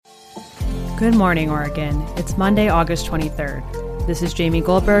Good morning, Oregon. It's Monday, August 23rd. This is Jamie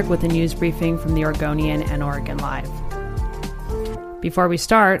Goldberg with a news briefing from the Oregonian and Oregon Live. Before we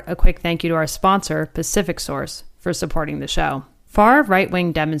start, a quick thank you to our sponsor, Pacific Source, for supporting the show. Far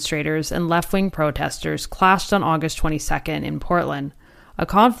right-wing demonstrators and left-wing protesters clashed on August 22nd in Portland, a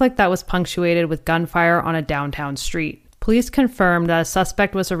conflict that was punctuated with gunfire on a downtown street. Police confirmed that a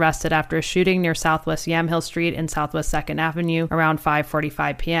suspect was arrested after a shooting near Southwest Yamhill Street and Southwest 2nd Avenue around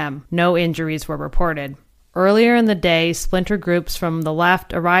 5:45 p.m. No injuries were reported. Earlier in the day, splinter groups from the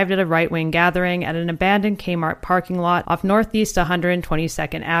left arrived at a right-wing gathering at an abandoned Kmart parking lot off Northeast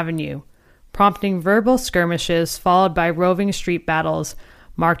 122nd Avenue, prompting verbal skirmishes followed by roving street battles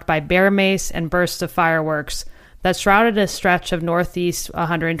marked by bear mace and bursts of fireworks that shrouded a stretch of Northeast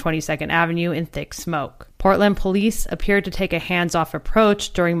 122nd Avenue in thick smoke. Portland police appeared to take a hands-off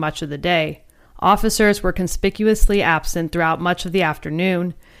approach during much of the day. Officers were conspicuously absent throughout much of the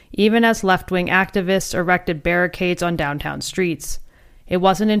afternoon, even as left-wing activists erected barricades on downtown streets. It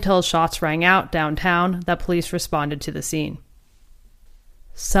wasn't until shots rang out downtown that police responded to the scene.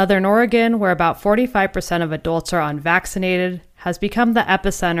 Southern Oregon, where about 45% of adults are unvaccinated, has become the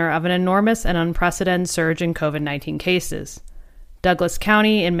epicenter of an enormous and unprecedented surge in COVID-19 cases. Douglas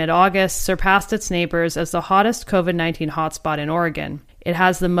County in mid-August surpassed its neighbors as the hottest COVID-19 hotspot in Oregon. It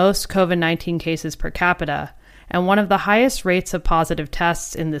has the most COVID-19 cases per capita and one of the highest rates of positive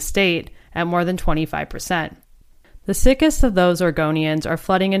tests in the state at more than 25%. The sickest of those Oregonians are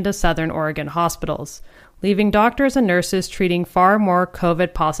flooding into Southern Oregon hospitals, leaving doctors and nurses treating far more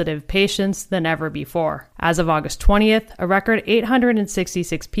COVID-positive patients than ever before. As of August 20th, a record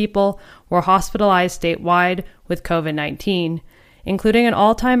 866 people were hospitalized statewide with COVID-19, including an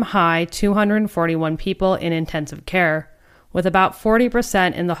all-time high 241 people in intensive care, with about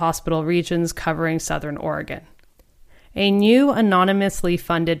 40% in the hospital regions covering Southern Oregon. A new anonymously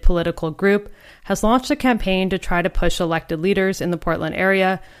funded political group has launched a campaign to try to push elected leaders in the Portland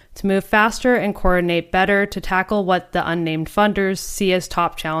area to move faster and coordinate better to tackle what the unnamed funders see as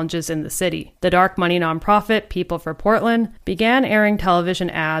top challenges in the city. The dark money nonprofit People for Portland began airing television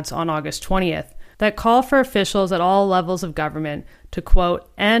ads on August 20th that call for officials at all levels of government to,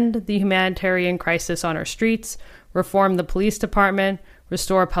 quote, end the humanitarian crisis on our streets, reform the police department,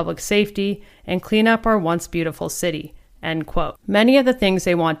 restore public safety, and clean up our once beautiful city, end quote. Many of the things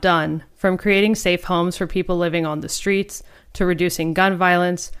they want done, from creating safe homes for people living on the streets to reducing gun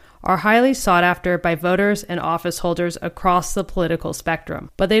violence, are highly sought after by voters and office holders across the political spectrum.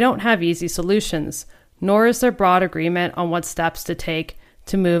 But they don't have easy solutions, nor is there broad agreement on what steps to take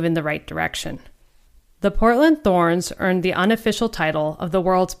to move in the right direction. The Portland Thorns earned the unofficial title of the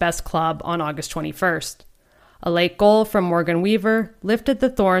world's best club on August 21st. A late goal from Morgan Weaver lifted the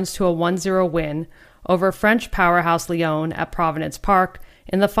Thorns to a 1-0 win over French powerhouse Lyon at Providence Park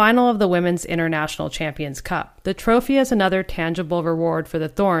in the final of the Women's International Champions Cup. The trophy is another tangible reward for the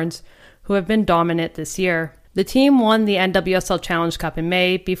Thorns, who have been dominant this year. The team won the NWSL Challenge Cup in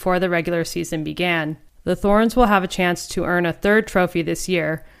May before the regular season began. The Thorns will have a chance to earn a third trophy this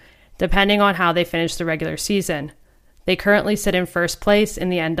year, depending on how they finish the regular season. They currently sit in first place in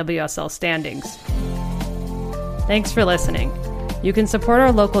the NWSL standings. Thanks for listening. You can support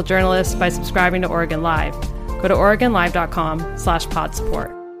our local journalists by subscribing to Oregon Live. Go to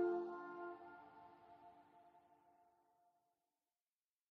OregonLive.com/podsupport.